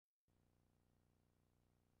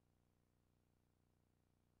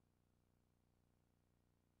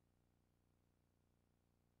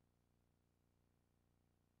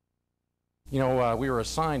You know, we were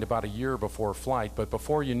assigned about a year before flight, but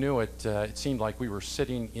before you knew it, it seemed like we were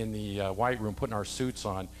sitting in the white room putting our suits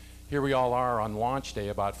on. Here we all are on launch day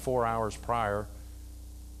about 4 hours prior.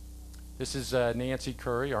 This is Nancy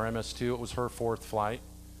Currie, our MS-2. It was her 4th flight.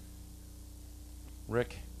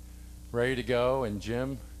 Rick, ready to go, and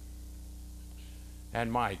Jim,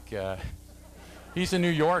 and Mike. He's a New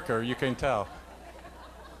Yorker, you can tell.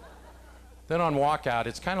 Then on walkout,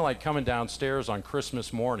 it's kind of like coming downstairs on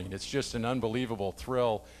Christmas morning. It's just an unbelievable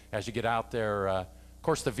thrill as you get out there. Of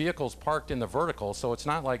course, the vehicle's parked in the vertical, so it's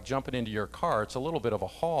not like jumping into your car. It's a little bit of a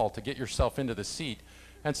haul to get yourself into the seat.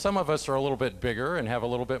 And some of us are a little bit bigger and have a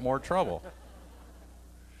little bit more trouble.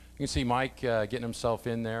 You can see Mike getting himself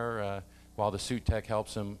in there while the suit tech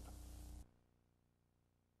helps him.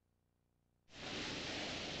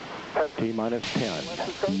 T-minus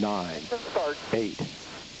 10, 9, 8,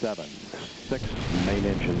 7, 6, main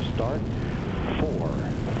engine start, 4,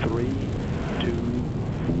 3, 2,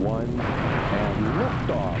 1, and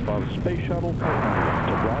liftoff of Space Shuttle Currie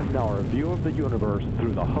to broaden our view of the universe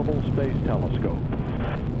through the Hubble Space Telescope.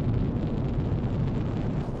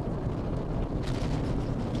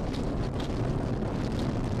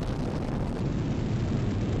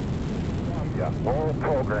 Roll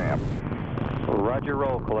program. Roger,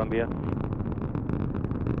 roll, Columbia.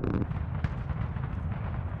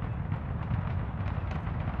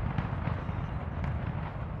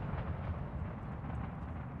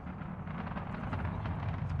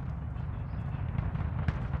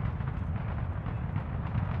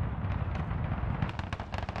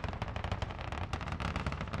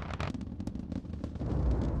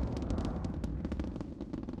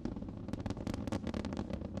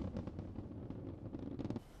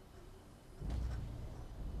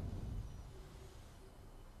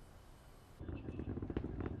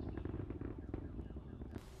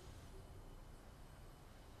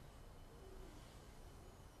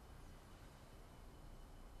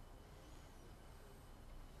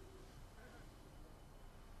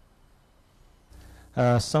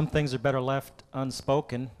 Some things are better left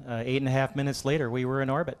unspoken. 8.5 minutes later, we were in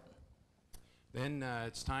orbit. Then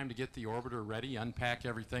it's time to get the orbiter ready, unpack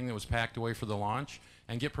everything that was packed away for the launch,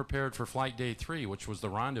 and get prepared for flight day 3, which was the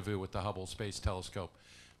rendezvous with the Hubble Space Telescope.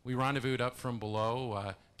 We rendezvoused up from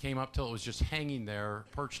below, came up till it was just hanging there,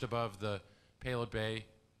 perched above the payload bay.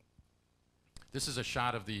 This is a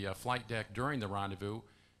shot of the flight deck during the rendezvous.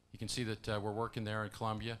 You can see that we're working there in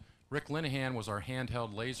Columbia. Rick Linnehan was our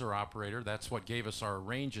handheld laser operator. That's what gave us our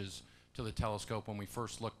ranges to the telescope when we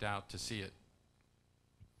first looked out to see it.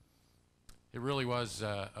 It really was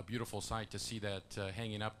a beautiful sight to see that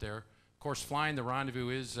hanging up there. Of course, flying the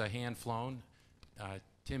rendezvous is hand-flown.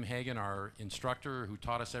 Tim Hagen, our instructor who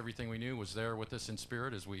taught us everything we knew, was there with us in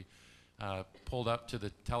spirit as we pulled up to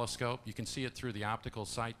the telescope. You can see it through the optical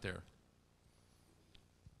sight there.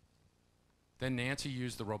 Then Nancy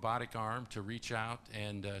used the robotic arm to reach out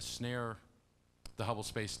and snare the Hubble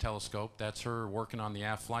Space Telescope. That's her working on the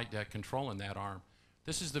aft flight deck, controlling that arm.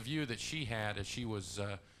 This is the view that she had as she was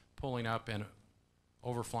pulling up and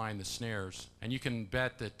overflying the snares. And you can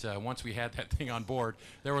bet that once we had that thing on board,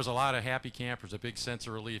 there was a lot of happy campers, a big sense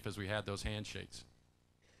of relief as we had those handshakes.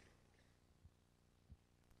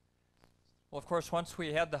 Well, of course, once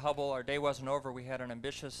we had the Hubble, our day wasn't over. We had an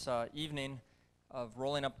ambitious evening of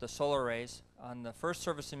rolling up the solar arrays. On the first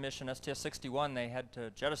servicing mission, STS-109, they had to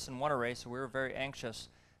jettison one array, so we were very anxious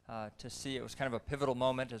to see. It was kind of a pivotal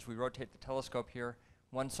moment as we rotate the telescope here.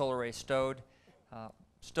 One solar array stowed,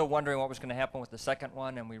 still wondering what was going to happen with the second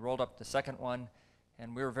one, and we rolled up the second one,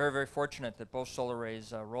 and we were very, very fortunate that both solar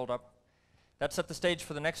arrays rolled up. That set the stage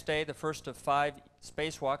for the next day, the first of 5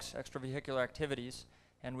 spacewalks, extravehicular activities,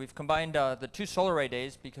 and we've combined the 2 solar array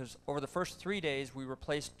days because over the first 3 days we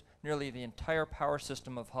replaced nearly the entire power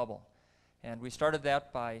system of Hubble. And we started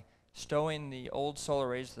that by stowing the old solar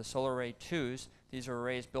arrays, the Solar Array 2s. These are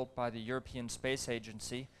arrays built by the European Space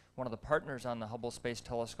Agency, one of the partners on the Hubble Space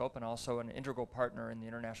Telescope and also an integral partner in the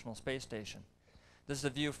International Space Station. This is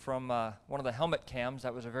a view from one of the helmet cams.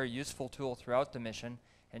 That was a very useful tool throughout the mission,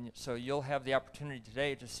 and so you'll have the opportunity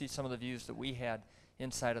today to see some of the views that we had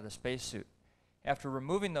inside of the spacesuit. After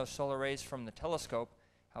removing those solar arrays from the telescope,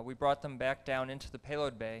 we brought them back down into the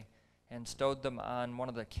payload bay and stowed them on one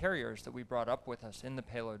of the carriers that we brought up with us in the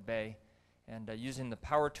payload bay. And using the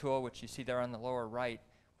power tool, which you see there on the lower right,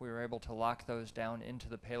 we were able to lock those down into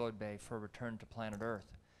the payload bay for return to planet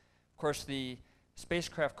Earth. Of course, the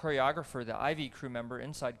spacecraft choreographer, the IV crew member,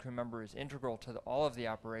 inside crew member, is integral to all of the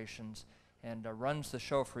operations and runs the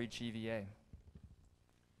show for each EVA.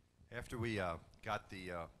 After we got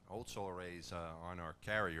the old solar arrays on our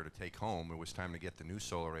carrier to take home, it was time to get the new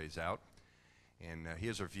solar arrays out. And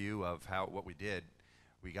here's a view of what we did.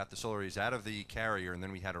 We got the solar arrays out of the carrier, and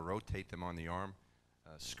then we had to rotate them on the arm.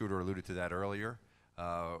 Scooter alluded to that earlier.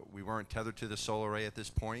 We weren't tethered to the solar array at this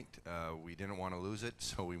point. We didn't want to lose it,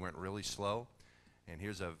 so we went really slow. And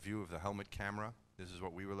here's a view of the helmet camera. This is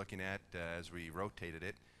what we were looking at as we rotated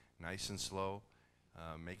it, nice and slow,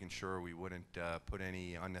 making sure we wouldn't put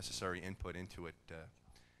any unnecessary input into it,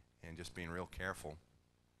 and just being real careful.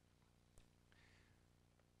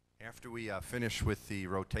 After we finished with the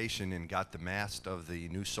rotation and got the mast of the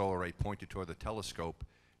new solar array pointed toward the telescope,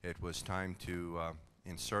 it was time to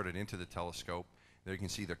insert it into the telescope. There you can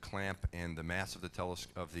see the clamp and the mass of the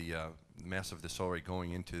mass of the solar array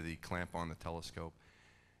going into the clamp on the telescope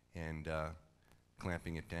and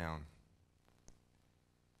clamping it down.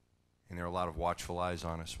 And there were a lot of watchful eyes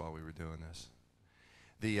on us while we were doing this.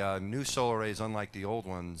 The new solar arrays, unlike the old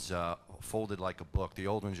ones, folded like a book. The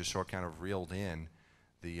old ones just sort of kind of reeled in.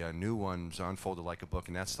 The new ones unfolded like a book,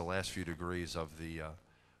 and that's the last few degrees of the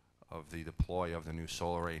deploy of the new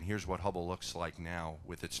solar array. And here's what Hubble looks like now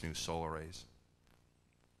with its new solar arrays.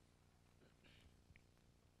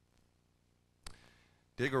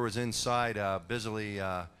 Digger was inside busily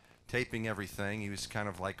taping everything. He was kind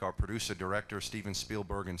of like our producer-director, Steven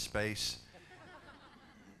Spielberg in space,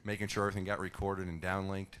 making sure everything got recorded and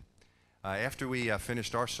downlinked. After we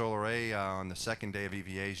finished our solar array on the second day of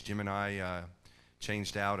EVAs, Jim and I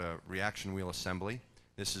changed out a reaction wheel assembly.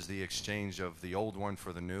 This is the exchange of the old one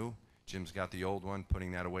for the new. Jim's got the old one,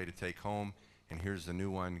 putting that away to take home, and here's the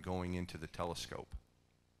new one going into the telescope.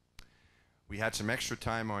 We had some extra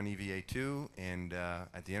time on EVA 2, and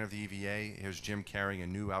at the end of the EVA, here's Jim carrying a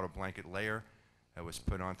new outer blanket layer that was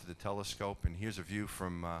put onto the telescope, and here's a view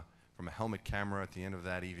from a helmet camera at the end of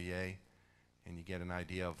that EVA, and you get an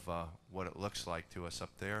idea of what it looks like to us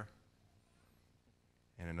up there,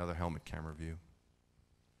 and another helmet camera view.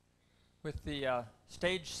 With the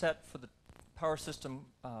stage set for the power system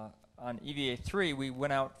on EVA 3, we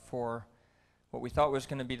went out for what we thought was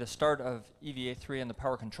going to be the start of EVA 3 and the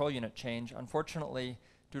power control unit change. Unfortunately,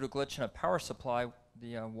 due to a glitch in a power supply,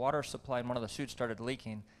 the water supply in one of the suits started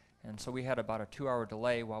leaking, and so we had about a 2-hour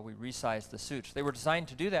delay while we resized the suits. They were designed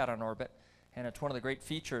to do that on orbit, and it's one of the great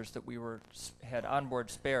features that we had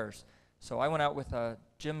onboard spares. So I went out with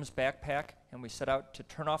Jim's backpack, and we set out to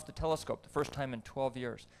turn off the telescope the first time in 12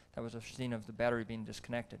 years. That was a scene of the battery being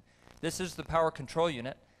disconnected. This is the power control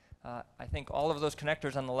unit. I think all of those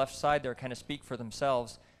connectors on the left side there kind of speak for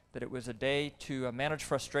themselves, that it was a day to manage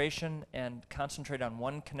frustration and concentrate on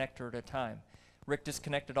one connector at a time. Rick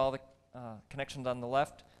disconnected all the connections on the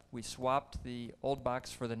left. We swapped the old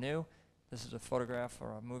box for the new. This is a photograph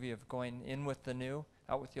or a movie of going in with the new,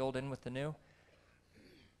 out with the old, in with the new.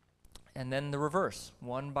 And then the reverse,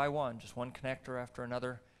 one by one, just one connector after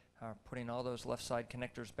another, putting all those left side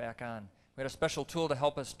connectors back on. We had a special tool to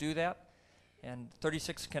help us do that, and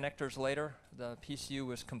 36 connectors later, the PCU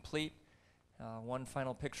was complete. One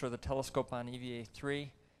final picture of the telescope on EVA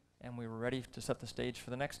 3, and we were ready to set the stage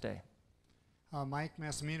for the next day. Mike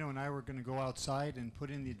Massimino and I were going to go outside and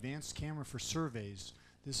put in the advanced camera for surveys.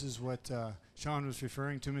 This is what Sean was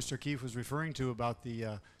referring to, Mr. Keefe was referring to about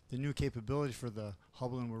the new capability for the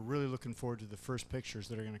Hubble, and we're really looking forward to the first pictures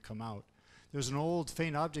that are going to come out. There's an old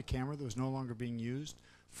faint object camera that was no longer being used.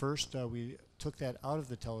 First, we took that out of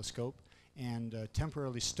the telescope and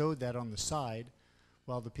temporarily stowed that on the side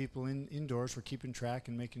while the people indoors were keeping track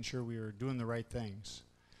and making sure we were doing the right things.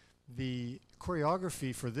 The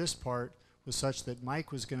choreography for this part was such that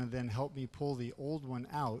Mike was going to then help me pull the old one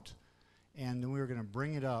out, and then we were going to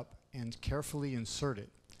bring it up and carefully insert it.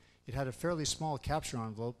 It had a fairly small capture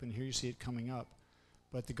envelope, and here you see it coming up.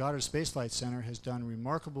 But the Goddard Space Flight Center has done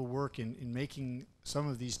remarkable work in making some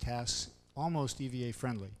of these tasks almost EVA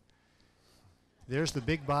friendly. There's the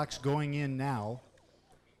big box going in now,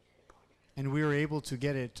 and we were able to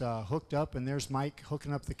get it hooked up, and there's Mike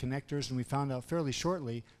hooking up the connectors, and we found out fairly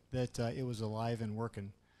shortly that it was alive and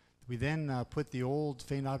working. We then put the old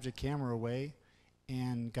faint object camera away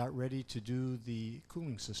and got ready to do the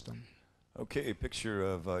cooling system. Okay, a picture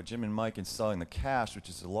of Jim and Mike installing the cache, which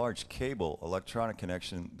is a large cable electronic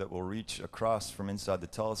connection that will reach across from inside the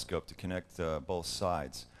telescope to connect both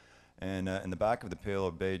sides. And in the back of the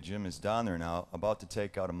payload bay, Jim is down there now, about to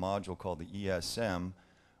take out a module called the ESM,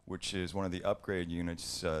 which is one of the upgrade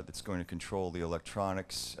units that's going to control the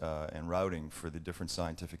electronics and routing for the different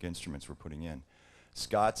scientific instruments we're putting in.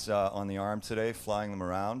 Scott's on the arm today, flying them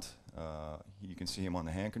around. You can see him on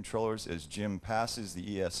the hand controllers as Jim passes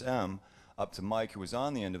the ESM up to Mike, who was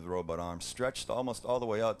on the end of the robot arm, stretched almost all the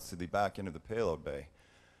way out to the back end of the payload bay.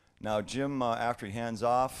 Now Jim, after he hands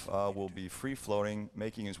off, will be free-floating,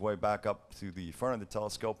 making his way back up to the front of the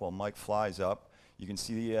telescope while Mike flies up. You can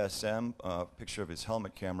see the ESM picture of his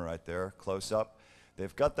helmet camera right there, close up.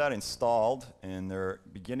 They've got that installed, and they're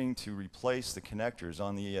beginning to replace the connectors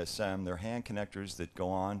on the ESM. They're hand connectors that go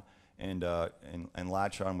on and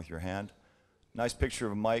latch on with your hand. Nice picture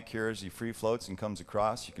of Mike here as he free floats and comes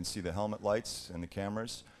across. You can see the helmet lights and the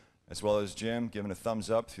cameras, as well as Jim giving a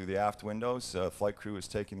thumbs up through the aft windows. Flight crew is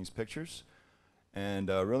taking these pictures. And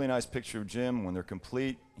a really nice picture of Jim when they're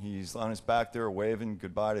complete. He's on his back there waving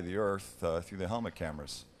goodbye to the Earth through the helmet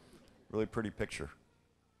cameras. Really pretty picture.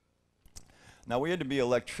 Now, we had to be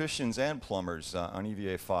electricians and plumbers on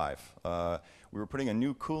EVA 5. We were putting a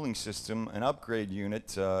new cooling system, an upgrade unit,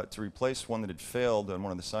 to replace one that had failed on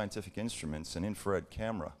one of the scientific instruments, an infrared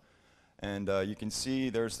camera. And you can see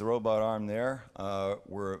there's the robot arm there.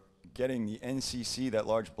 We're getting the NCC, that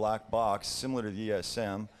large black box, similar to the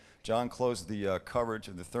ESM. John closed the coverage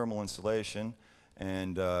of the thermal insulation,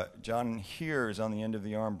 and John here is on the end of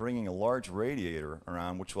the arm bringing a large radiator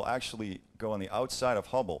around, which will actually go on the outside of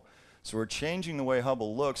Hubble. So we're changing the way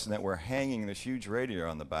Hubble looks in that we're hanging this huge radiator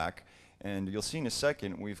on the back. And you'll see in a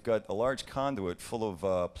second, we've got a large conduit full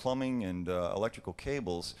of plumbing and electrical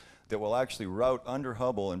cables that will actually route under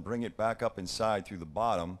Hubble and bring it back up inside through the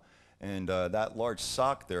bottom. And that large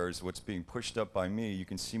sock there is what's being pushed up by me. You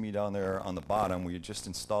can see me down there on the bottom. We had just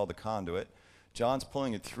installed the conduit. John's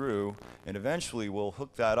pulling it through, and eventually we'll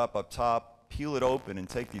hook that up top, peel it open, and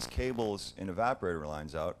take these cables and evaporator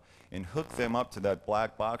lines out, and hook them up to that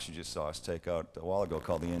black box you just saw us take out a while ago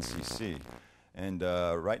called the NCC. And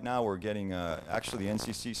right now we're getting, actually the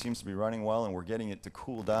NCC seems to be running well, and we're getting it to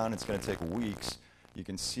cool down. It's going to take weeks. You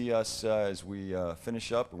can see us as we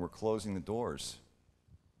finish up, and we're closing the doors.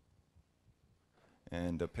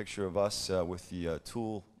 And a picture of us with the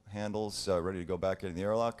tool handles ready to go back into the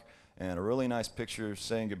airlock. And a really nice picture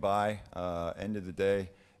saying goodbye, end of the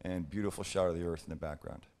day, and beautiful shot of the Earth in the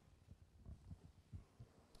background.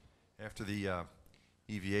 After the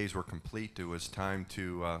EVAs were complete, it was time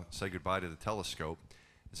to say goodbye to the telescope.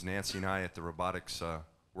 As Nancy and I at the robotics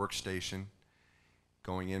workstation,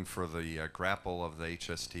 going in for the grapple of the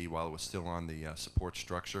HST while it was still on the support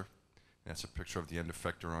structure. That's a picture of the end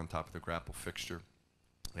effector on top of the grapple fixture.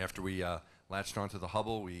 After we latched onto the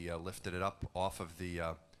Hubble, we lifted it up off of the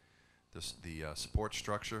support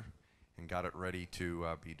structure and got it ready to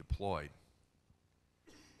be deployed.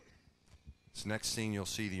 This next scene, you'll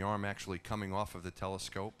see the arm actually coming off of the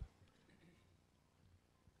telescope,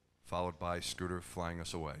 followed by Scooter flying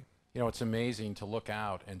us away. You know, it's amazing to look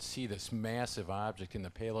out and see this massive object in the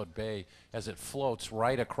payload bay as it floats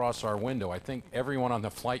right across our window. I think everyone on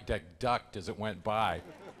the flight deck ducked as it went by.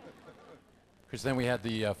 Because then we had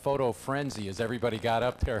the photo frenzy as everybody got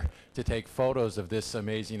up there to take photos of this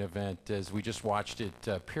amazing event as we just watched it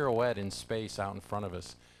pirouette in space out in front of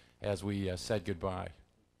us as we said goodbye.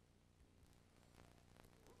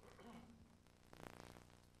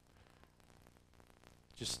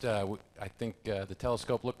 Just, I think the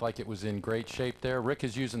telescope looked like it was in great shape there. Rick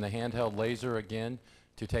is using the handheld laser again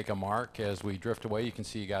to take a mark as we drift away. You can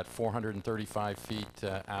see you got 435 feet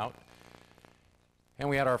out. And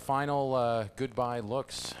we had our final goodbye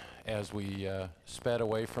looks as we sped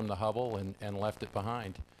away from the Hubble and left it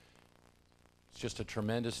behind. It's just a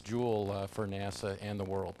tremendous jewel for NASA and the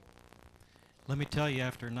world. Let me tell you,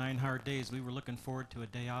 after 9 hard days, we were looking forward to a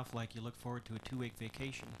day off like you look forward to a 2-week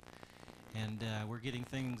vacation. And we're getting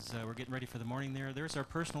things, we're getting ready for the morning there. There's our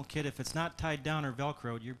personal kit. If it's not tied down or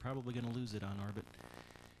Velcroed, you're probably going to lose it on orbit.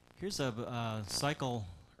 Here's a cycle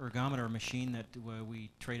ergometer machine that we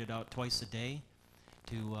traded out twice a day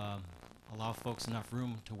to allow folks enough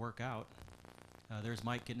room to work out. There's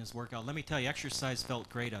Mike getting his workout. Let me tell you, exercise felt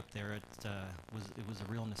great up there. It was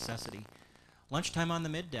a real necessity. Lunchtime on the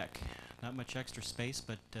mid-deck. Not much extra space,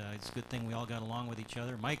 but it's a good thing we all got along with each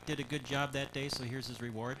other. Mike did a good job that day, so here's his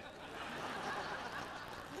reward.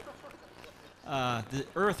 The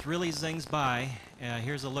Earth really zings by.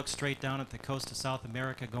 Here's a look straight down at the coast of South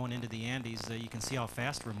America going into the Andes. You can see how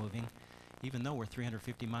fast we're moving, even though we're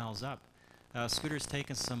 350 miles up. Scooter's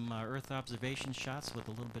taken some Earth observation shots with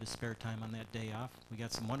a little bit of spare time on that day off. We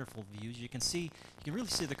got some wonderful views. You can really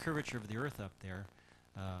see the curvature of the Earth up there,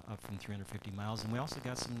 up from 350 miles. And we also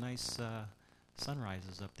got some nice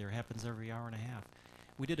sunrises up there. Happens every hour and a half.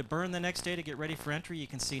 We did a burn the next day to get ready for entry. You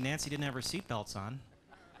can see Nancy didn't have her seatbelts on.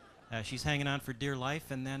 She's hanging on for dear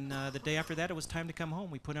life. And then the day after that, it was time to come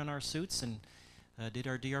home. We put on our suits and did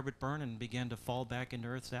our deorbit burn and began to fall back into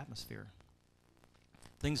Earth's atmosphere.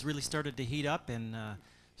 Things really started to heat up and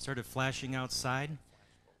started flashing outside.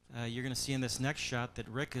 You're going to see in this next shot that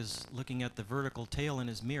Rick is looking at the vertical tail in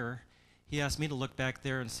his mirror. He asked me to look back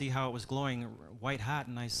there and see how it was glowing white hot,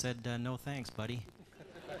 and I said, no thanks, buddy.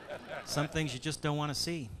 Some things you just don't want to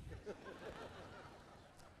see.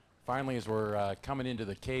 Finally, as we're coming into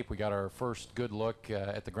the Cape, we got our first good look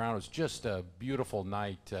at the ground. It was just a beautiful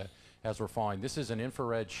night as we're falling. This is an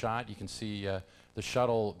infrared shot. You can see the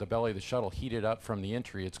shuttle, the belly of the shuttle heated up from the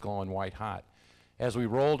entry. It's glowing white hot. As we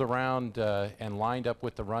rolled around and lined up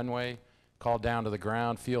with the runway, called down to the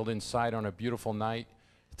ground, field in sight on a beautiful night.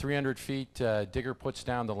 300 feet, Digger puts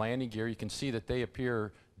down the landing gear. You can see that they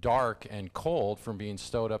appear dark and cold from being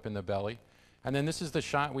stowed up in the belly. And then this is the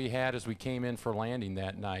shot we had as we came in for landing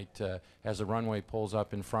that night as the runway pulls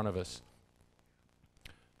up in front of us.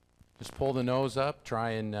 Just pull the nose up,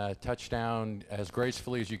 try and touch down as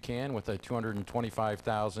gracefully as you can with a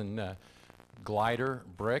 225,000 glider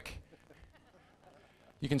brick.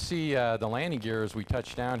 You can see the landing gear as we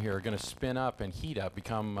touch down here are going to spin up and heat up,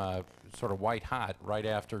 become sort of white hot right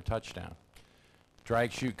after touchdown.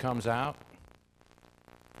 Drag chute comes out.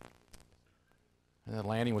 And the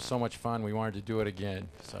landing was so much fun, we wanted to do it again.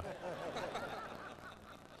 So.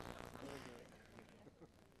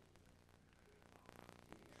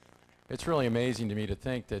 It's really amazing to me to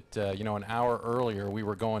think that, you know, an hour earlier we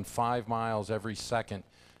were going 5 miles every second.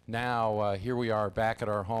 Now, here we are back at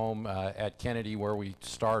our home at Kennedy where we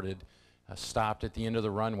started, stopped at the end of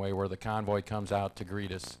the runway where the convoy comes out to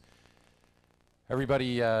greet us.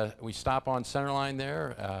 Everybody, we stop on centerline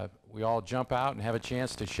there. We all jump out and have a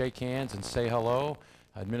chance to shake hands and say hello.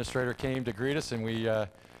 Administrator came to greet us, and we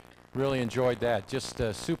really enjoyed that. Just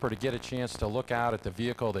super to get a chance to look out at the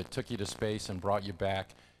vehicle that took you to space and brought you back.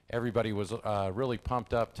 Everybody was really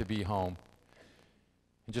pumped up to be home.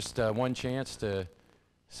 And just one chance to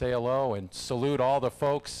say hello and salute all the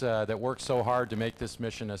folks that worked so hard to make this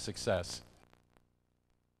mission a success.